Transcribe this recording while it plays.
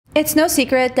It's no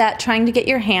secret that trying to get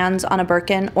your hands on a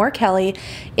Birkin or Kelly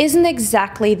isn't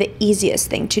exactly the easiest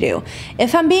thing to do.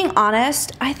 If I'm being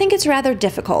honest, I think it's rather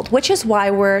difficult, which is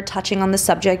why we're touching on the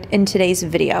subject in today's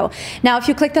video. Now, if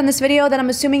you clicked on this video, then I'm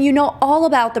assuming you know all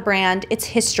about the brand, its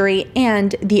history,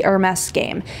 and the Hermes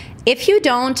game. If you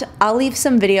don't, I'll leave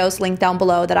some videos linked down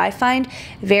below that I find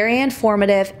very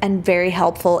informative and very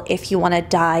helpful if you want to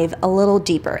dive a little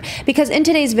deeper. Because in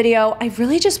today's video, I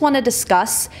really just want to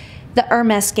discuss the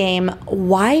Hermes game,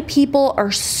 why people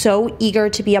are so eager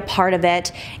to be a part of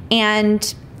it,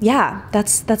 and yeah,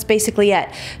 that's basically it.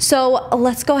 So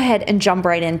let's go ahead and jump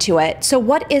right into it. So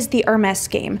what is the Hermes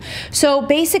game? So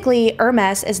basically,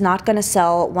 Hermes is not going to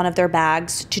sell one of their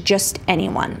bags to just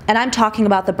anyone. And I'm talking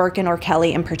about the Birkin or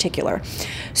Kelly in particular.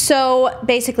 So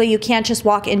basically, you can't just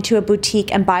walk into a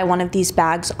boutique and buy one of these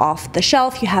bags off the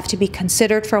shelf. You have to be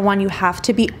considered for one. You have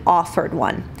to be offered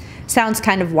one. Sounds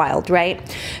kind of wild, right?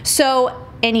 So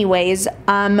anyways,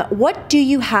 what do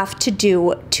you have to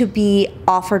do to be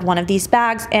offered one of these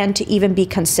bags and to even be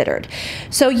considered?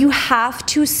 So you have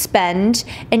to spend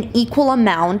an equal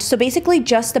amount, so basically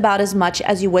just about as much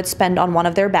as you would spend on one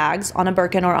of their bags, on a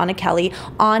Birkin or on a Kelly,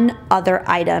 on other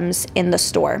items in the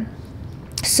store.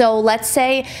 So let's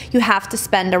say you have to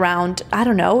spend around, I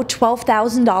don't know,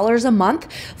 $12,000 a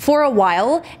month for a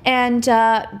while and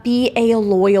be a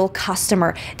loyal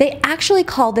customer. They actually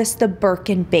call this the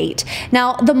Birkin bait.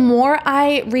 Now, the more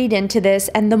I read into this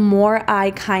and the more I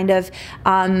kind of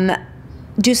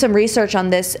do some research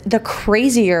on this, the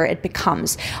crazier it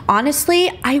becomes.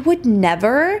 Honestly, I would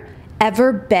never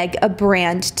ever beg a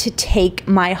brand to take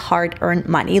my hard-earned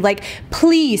money. Like,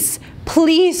 please,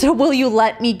 will you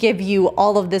let me give you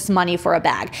all of this money for a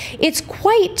bag? It's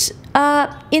quite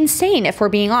insane if we're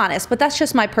being honest, but that's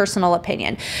just my personal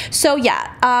opinion. So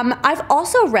yeah, I've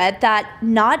also read that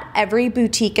not every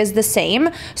boutique is the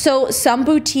same. So some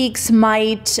boutiques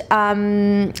might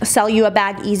sell you a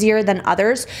bag easier than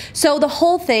others. So the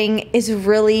whole thing is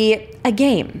really a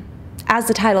game. As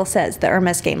the title says, the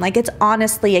Hermes game. Like, it's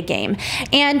honestly a game.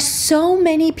 And so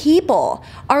many people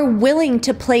are willing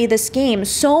to play this game.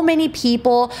 So many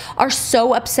people are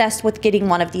so obsessed with getting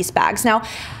one of these bags. Now,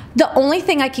 the only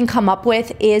thing I can come up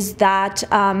with is that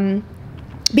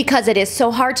because it is so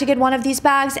hard to get one of these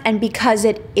bags, and because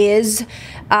it is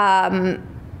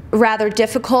rather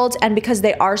difficult, and because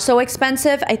they are so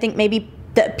expensive, I think maybe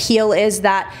the appeal is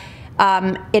that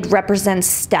it represents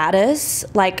status.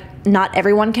 Like, not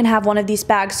everyone can have one of these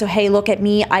bags. So, hey, look at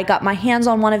me. I got my hands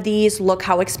on one of these. Look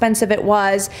how expensive it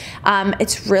was.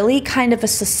 It's really kind of a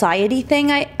society thing,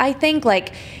 I think.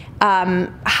 Like,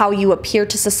 how you appear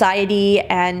to society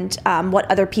and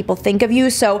what other people think of you.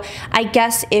 So I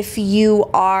guess if you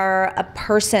are a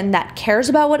person that cares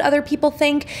about what other people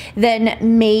think, then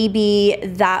maybe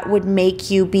that would make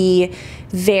you be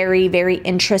very, very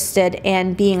interested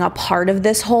in being a part of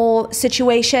this whole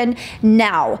situation.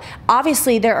 Now,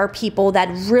 obviously, there are people that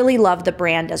really love the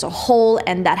brand as a whole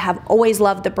and that have always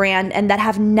loved the brand and that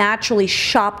have naturally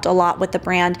shopped a lot with the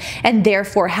brand and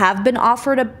therefore have been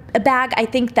offered a bag. I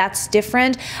think that's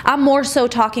different. I'm more so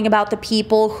talking about the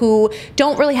people who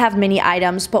don't really have many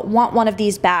items but want one of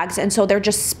these bags, and so they're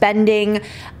just spending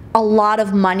a lot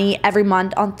of money every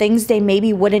month on things they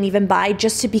maybe wouldn't even buy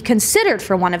just to be considered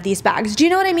for one of these bags. Do you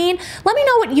know what I mean? Let me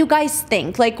know what you guys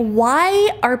think. Like,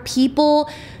 why are people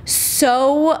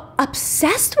so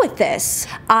obsessed with this?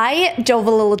 I dove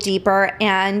a little deeper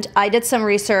and I did some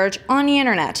research on the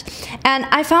internet, and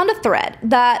I found a thread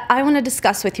that I want to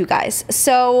discuss with you guys.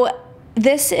 So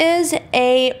this is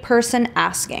a person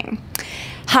asking,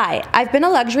 "Hi, I've been a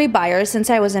luxury buyer since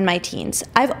I was in my teens.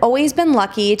 I've always been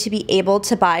lucky to be able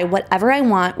to buy whatever I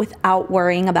want without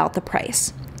worrying about the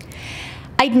price.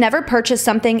 I'd never purchase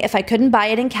something if I couldn't buy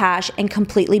it in cash and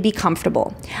completely be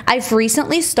comfortable. I've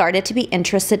recently started to be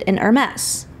interested in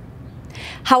Hermes.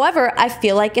 However, I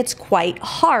feel like it's quite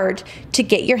hard to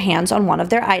get your hands on one of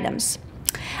their items.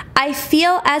 I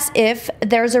feel as if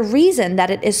there's a reason that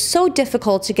it is so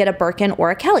difficult to get a Birkin or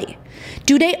a Kelly.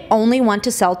 Do they only want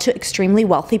to sell to extremely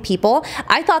wealthy people?"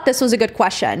 I thought this was a good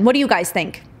question. What do you guys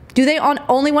think? Do they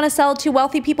only want to sell to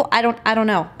wealthy people? I don't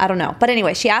know. But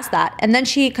anyway, she asked that. And then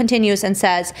she continues and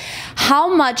says,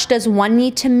 "How much does one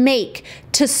need to make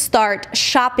to start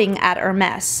shopping at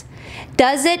Hermes?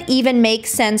 Does it even make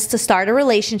sense to start a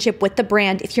relationship with the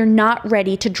brand if you're not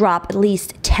ready to drop at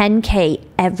least 10K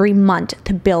every month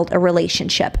to build a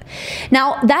relationship?"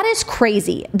 Now, that is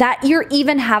crazy that you're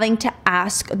even having to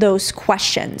ask those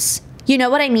questions. You know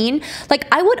what I mean? Like,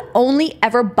 I would only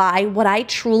ever buy what I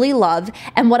truly love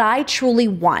and what I truly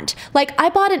want. Like, I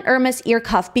bought an Hermes ear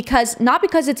cuff because, not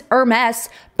because it's Hermes,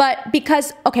 but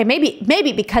because, okay,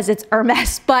 maybe because it's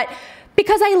Hermes, but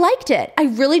because I liked it. I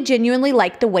really genuinely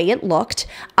liked the way it looked.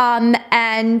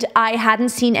 And I hadn't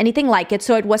seen anything like it.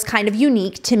 So it was kind of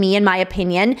unique to me, in my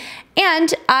opinion.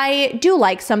 And I do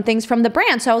like some things from the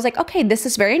brand. So I was like, okay, this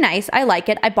is very nice. I like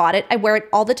it. I bought it. I wear it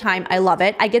all the time. I love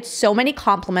it. I get so many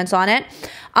compliments on it.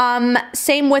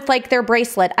 Same with like their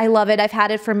bracelet. I love it. I've had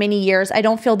it for many years. I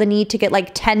don't feel the need to get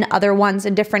like 10 other ones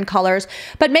in different colors,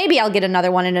 but maybe I'll get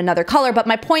another one in another color. But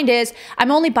my point is,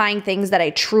 I'm only buying things that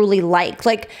I truly like.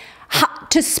 Like,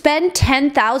 to spend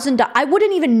 $10,000, I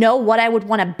wouldn't even know what I would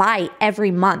want to buy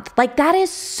every month. Like, that is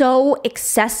so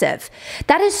excessive.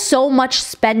 That is so much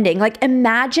spending. Like,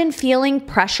 imagine feeling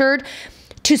pressured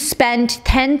to spend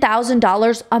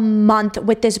 $10,000 a month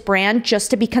with this brand just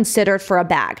to be considered for a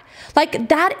bag. Like,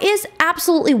 that is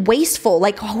absolutely wasteful.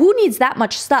 Like, who needs that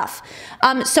much stuff?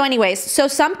 So anyways, so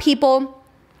some people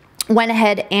went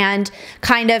ahead and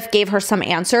kind of gave her some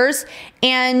answers,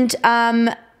 and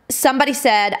somebody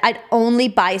said, I'd only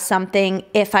buy something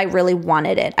if I really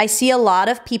wanted it. I see a lot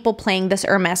of people playing this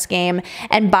Hermes game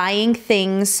and buying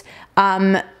things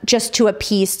just to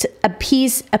appeal.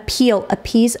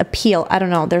 I don't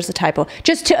know, there's a typo.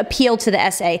 Just to appeal to the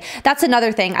SA. That's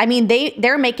another thing. I mean,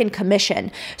 they're making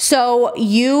commission. So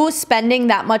you spending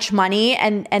that much money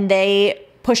and they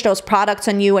push those products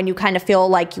on you, and you kind of feel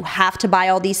like you have to buy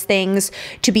all these things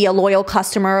to be a loyal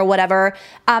customer or whatever.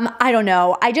 I don't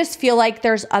know. I just feel like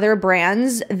there's other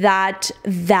brands that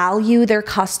value their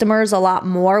customers a lot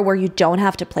more, where you don't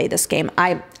have to play this game.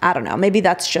 I don't know. Maybe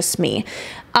that's just me.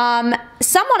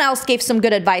 Someone else gave some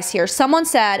good advice here. Someone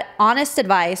said, honest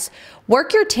advice,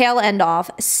 work your tail end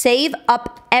off, save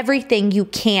up everything you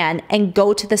can, and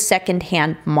go to the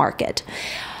secondhand market.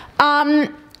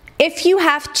 If you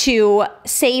have to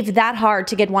save that hard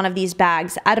to get one of these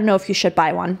bags, I don't know if you should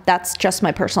buy one. That's just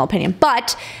my personal opinion.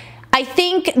 But I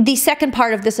think the second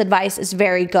part of this advice is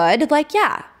very good. Like,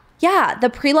 yeah, the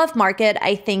pre-loved market,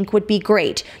 I think, would be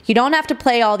great. You don't have to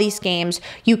play all these games.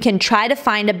 You can try to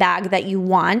find a bag that you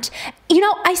want. You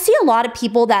know, I see a lot of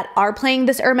people that are playing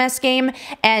this Hermes game,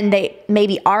 and they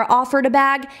maybe are offered a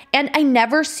bag, and I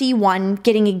never see one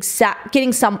I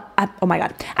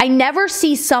never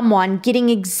see someone getting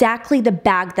exactly the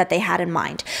bag that they had in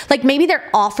mind. Like, maybe they're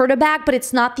offered a bag, but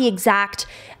it's not the exact,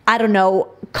 I don't know,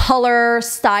 color,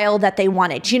 style that they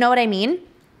wanted. Do you know what I mean?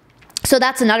 So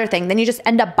that's another thing. Then you just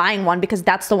end up buying one because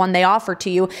that's the one they offer to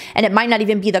you, and it might not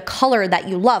even be the color that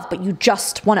you love, but you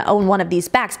just want to own one of these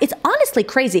bags. It's honestly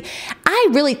crazy. I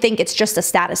really think it's just a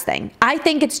status thing. I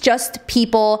think it's just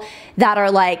people that are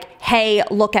like, hey,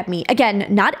 look at me. Again,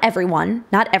 not everyone.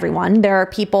 There are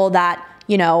people that,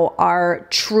 you know, are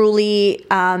truly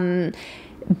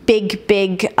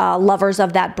big lovers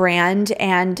of that brand,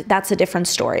 and that's a different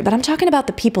story. But I'm talking about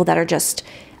the people that are just,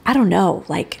 I don't know,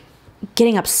 like,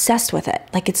 getting obsessed with it.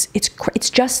 Like, it's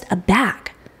just a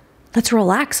bag. Let's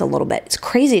relax a little bit. It's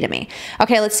crazy to me.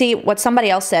 Okay, let's see what somebody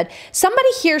else said. Somebody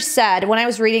here said, when I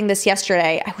was reading this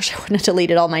yesterday, I wish I wouldn't have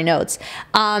deleted all my notes.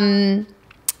 So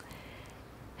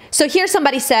here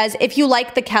somebody says, if you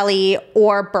like the Kelly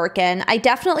or Birkin, I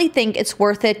definitely think it's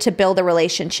worth it to build a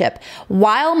relationship.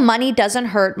 While money doesn't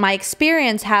hurt, my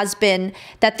experience has been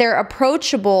that they're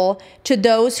approachable to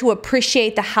those who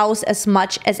appreciate the house as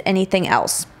much as anything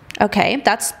else. Okay,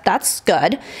 that's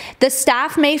good. The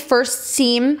staff may first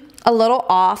seem a little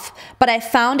off, but I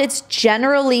found it's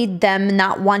generally them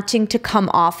not wanting to come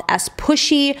off as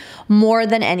pushy more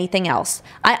than anything else.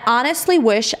 I honestly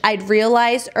wish I'd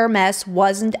realized Hermes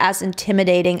wasn't as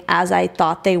intimidating as I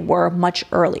thought they were much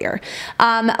earlier.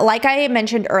 Like I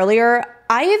mentioned earlier,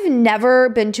 I have never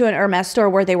been to an Hermes store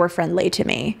where they were friendly to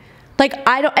me. Like,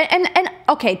 I don't, and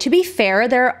okay, to be fair,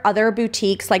 there are other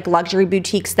boutiques, like luxury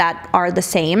boutiques, that are the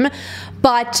same,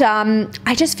 but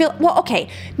I just feel, well, okay,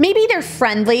 maybe they're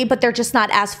friendly, but they're just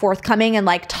not as forthcoming and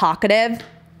like talkative.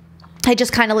 I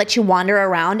just kind of let you wander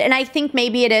around. And I think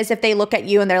maybe it is if they look at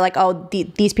you and they're like, oh,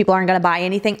 these people aren't going to buy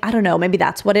anything. I don't know, maybe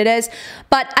that's what it is.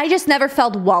 But I just never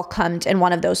felt welcomed in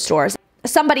one of those stores.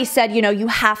 Somebody said, you know, you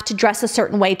have to dress a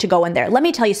certain way to go in there. Let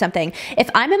me tell you something. If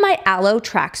I'm in my Aloe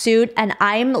tracksuit and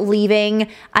I'm leaving,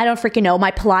 I don't freaking know, my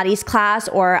Pilates class,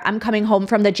 or I'm coming home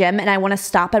from the gym and I want to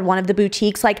stop at one of the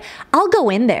boutiques, like, I'll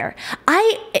go in there.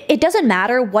 It doesn't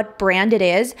matter what brand it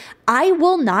is. I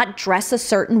will not dress a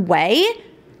certain way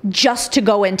just to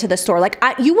go into the store. Like,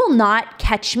 you will not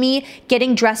catch me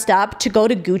getting dressed up to go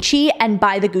to Gucci and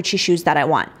buy the Gucci shoes that I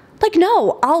want. Like,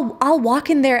 no, I'll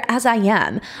walk in there as I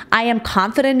am. I am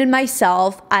confident in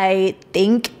myself. I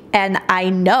think and I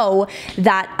know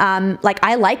that like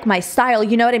I like my style,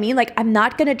 you know what I mean? Like I'm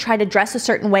not gonna try to dress a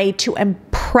certain way to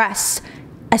impress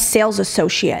a sales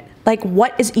associate. Like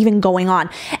what is even going on?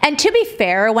 And to be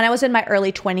fair, when I was in my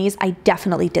early 20s, I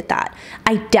definitely did that.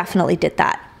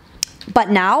 But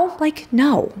now, like,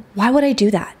 no, why would I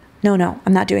do that? No,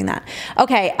 I'm not doing that.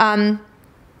 Okay,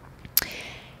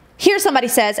 here somebody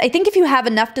says, I think if you have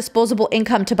enough disposable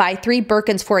income to buy 3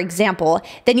 Birkins, for example,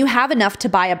 then you have enough to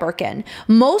buy a Birkin.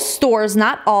 Most stores,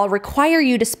 not all, require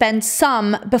you to spend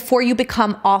some before you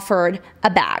become offered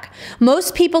a bag.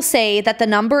 Most people say that the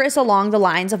number is along the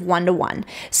lines of 1 to 1,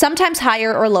 sometimes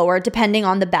higher or lower depending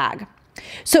on the bag.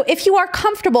 So if you are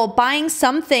comfortable buying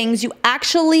some things you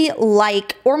actually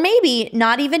like or maybe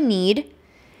not even need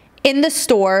in the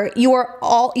store, you are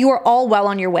all well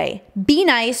on your way. Be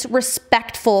nice,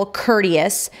 respectful,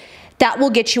 courteous. That will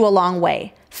get you a long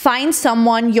way. Find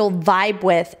someone you'll vibe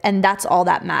with, and that's all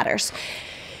that matters.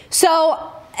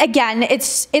 So again,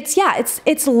 it's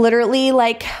literally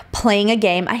like playing a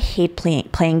game. I hate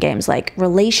playing games like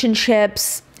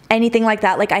relationships, anything like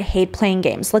that. Like I hate playing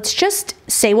games. Let's just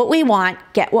say what we want,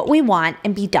 get what we want,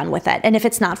 and be done with it. And if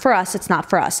it's not for us, it's not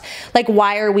for us. Like,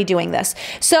 why are we doing this?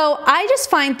 So I just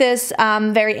find this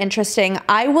very interesting.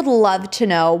 I would love to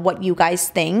know what you guys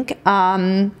think.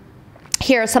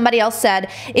 Here, somebody else said,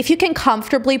 if you can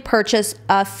comfortably purchase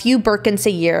a few Birkins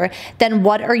a year, then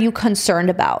what are you concerned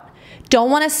about? Don't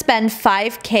want to spend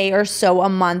 $5K or so a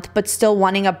month, but still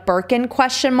wanting a Birkin ?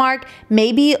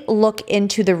 Maybe look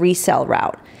into the resale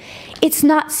route. It's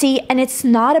not, and it's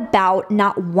not about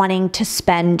not wanting to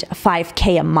spend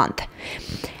 $5K a month.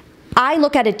 I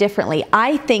look at it differently.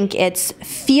 I think it's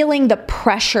feeling the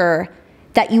pressure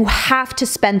that you have to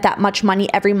spend that much money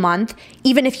every month,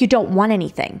 even if you don't want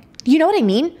anything. You know what I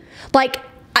mean? Like,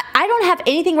 I don't have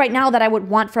anything right now that I would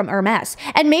want from Hermes.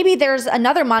 And maybe there's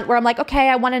another month where I'm like, okay,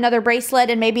 I want another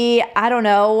bracelet and maybe, I don't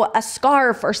know, a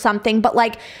scarf or something. But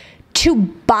like to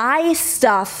buy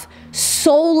stuff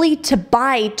solely to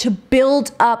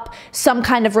build up some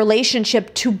kind of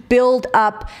relationship, to build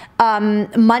up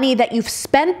money that you've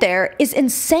spent there is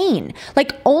insane.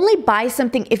 Like only buy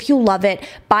something if you love it.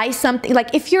 Buy something,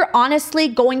 like if you're honestly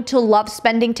going to love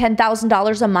spending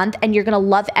 $10,000 a month and you're gonna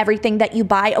love everything that you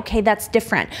buy, okay, that's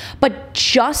different. But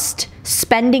just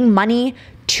spending money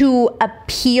to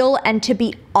appeal and to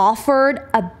be offered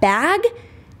a bag,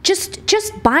 just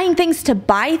buying things to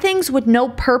buy things with no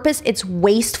purpose, it's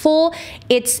wasteful.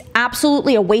 It's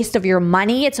absolutely a waste of your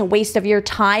money. It's a waste of your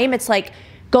time. It's like,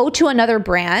 go to another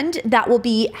brand that will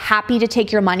be happy to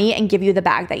take your money and give you the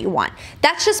bag that you want.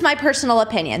 That's just my personal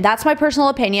opinion. That's my personal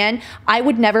opinion. I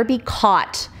would never be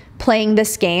caught playing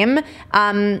this game.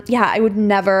 Yeah, I would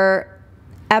never,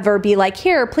 ever be like,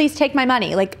 here, please take my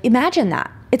money. Like, imagine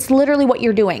that. It's literally what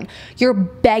you're doing. You're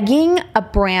begging a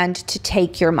brand to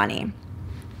take your money.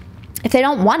 If they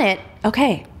don't want it,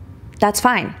 okay, that's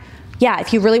fine. Yeah,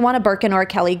 if you really want a Birkin or a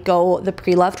Kelly, go the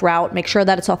pre-loved route. Make sure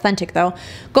that it's authentic though.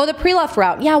 Go the pre-loved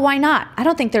route. Yeah, why not? I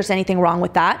don't think there's anything wrong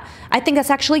with that. I think that's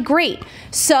actually great.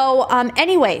 So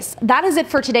anyways, that is it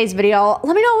for today's video.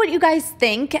 Let me know what you guys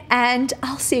think and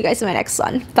I'll see you guys in my next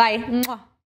one. Bye. Mwah.